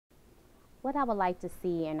What I would like to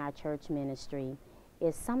see in our church ministry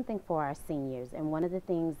is something for our seniors. And one of the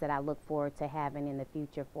things that I look forward to having in the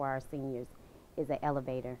future for our seniors is an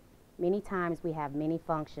elevator. Many times we have many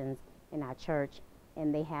functions in our church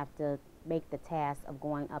and they have to make the task of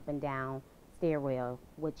going up and down stairwell,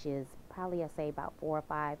 which is probably, I say, about 4 or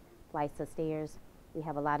 5 flights of stairs. We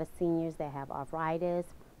have a lot of seniors that have arthritis,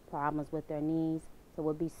 problems with their knees, so it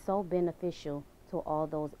would be so beneficial to all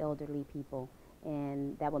those elderly people,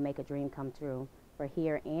 and that would make a dream come true for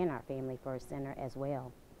here and our Family First Center as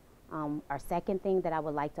well. Our second thing that I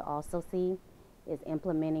would like to also see is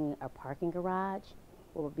implementing a parking garage.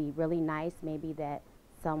 It would be really nice, maybe that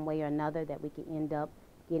some way or another that we can end up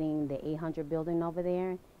getting the 800 building over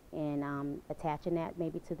there and attaching that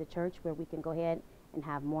maybe to the church where we can go ahead and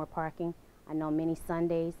have more parking. I know many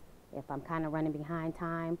Sundays, if I'm kind of running behind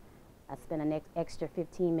time, I spend an extra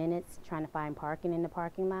 15 minutes trying to find parking in the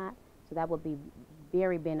parking lot. So that would be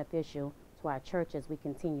very beneficial to our church as we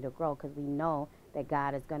continue to grow, because we know that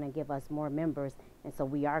God is going to give us more members, and so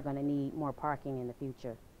we are going to need more parking in the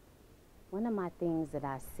future. One of my things that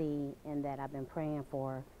I see and that I've been praying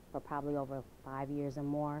for probably over 5 years or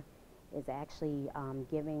more is actually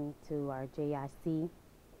giving to our JIC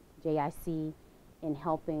in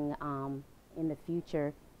helping in the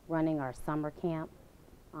future running our summer camp,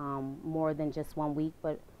 more than just 1 week,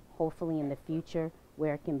 but hopefully in the future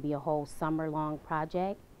where it can be a whole summer long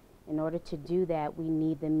project. In order to do that, we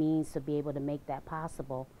need the means to be able to make that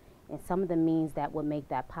possible. And some of the means that would make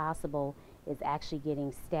that possible is actually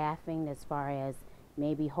getting staffing, as far as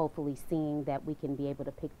maybe hopefully seeing that we can be able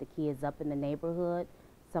to pick the kids up in the neighborhood.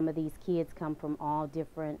 Some of these kids come from all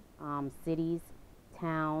different cities,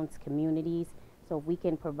 towns, communities. So if we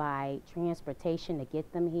can provide transportation to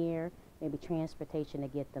get them here, maybe transportation to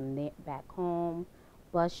get them back home,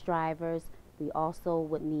 bus drivers. We also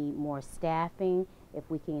would need more staffing. If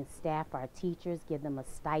we can staff our teachers, give them a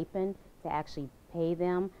stipend to actually pay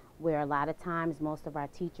them, where a lot of times most of our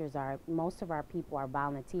people are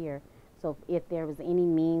volunteer. So if there was any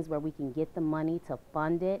means where we can get the money to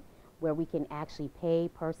fund it, where we can actually pay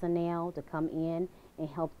personnel to come in and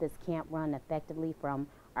help this camp run effectively, from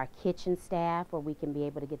our kitchen staff, where we can be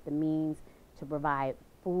able to get the means to provide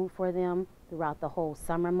food for them throughout the whole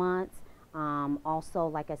summer months. Also,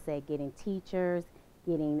 like I said, getting teachers,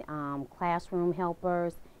 getting classroom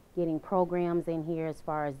helpers, getting programs in here as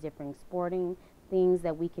far as different sporting things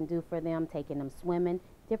that we can do for them, taking them swimming,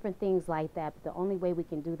 different things like that. But the only way we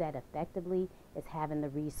can do that effectively is having the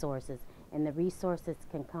resources. And the resources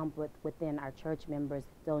can come within our church members'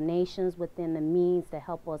 donations, within the means to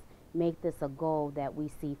help us make this a goal that we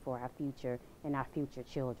see for our future and our future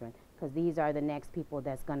children. Because these are the next people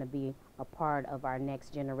that's going to be a part of our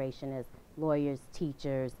next generation as lawyers,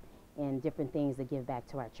 teachers, and different things that give back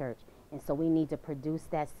to our church. And so we need to produce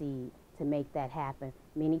that seed to make that happen.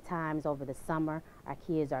 Many times over the summer, our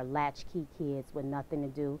kids are latchkey kids with nothing to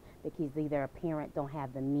do because either a parent don't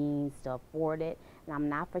have the means to afford it. And I'm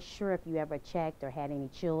not for sure if you ever checked or had any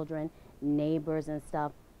children, neighbors and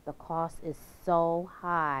stuff. The cost is so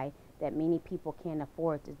high that many people can't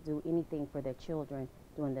afford to do anything for their children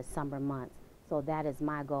during the summer months. So that is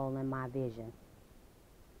my goal and my vision.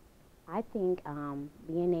 I think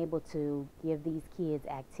being able to give these kids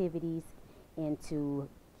activities and to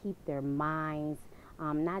keep their minds,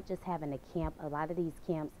 not just having a camp. A lot of these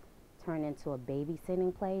camps turn into a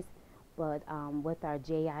babysitting place, but with our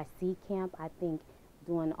JIC camp, I think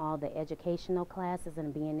doing all the educational classes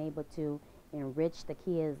and being able to enrich the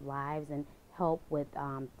kids' lives and help with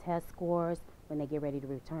test scores when they get ready to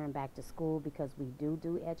return back to school, because we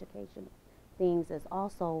do educational things, is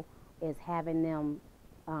also is having them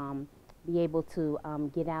be able to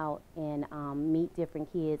get out and meet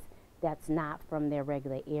different kids that's not from their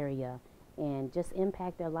regular area, and just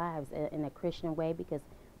impact their lives in a Christian way, because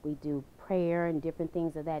we do prayer and different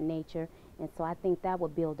things of that nature. And so I think that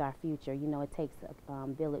would build our future. You know, it takes a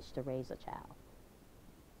village to raise a child.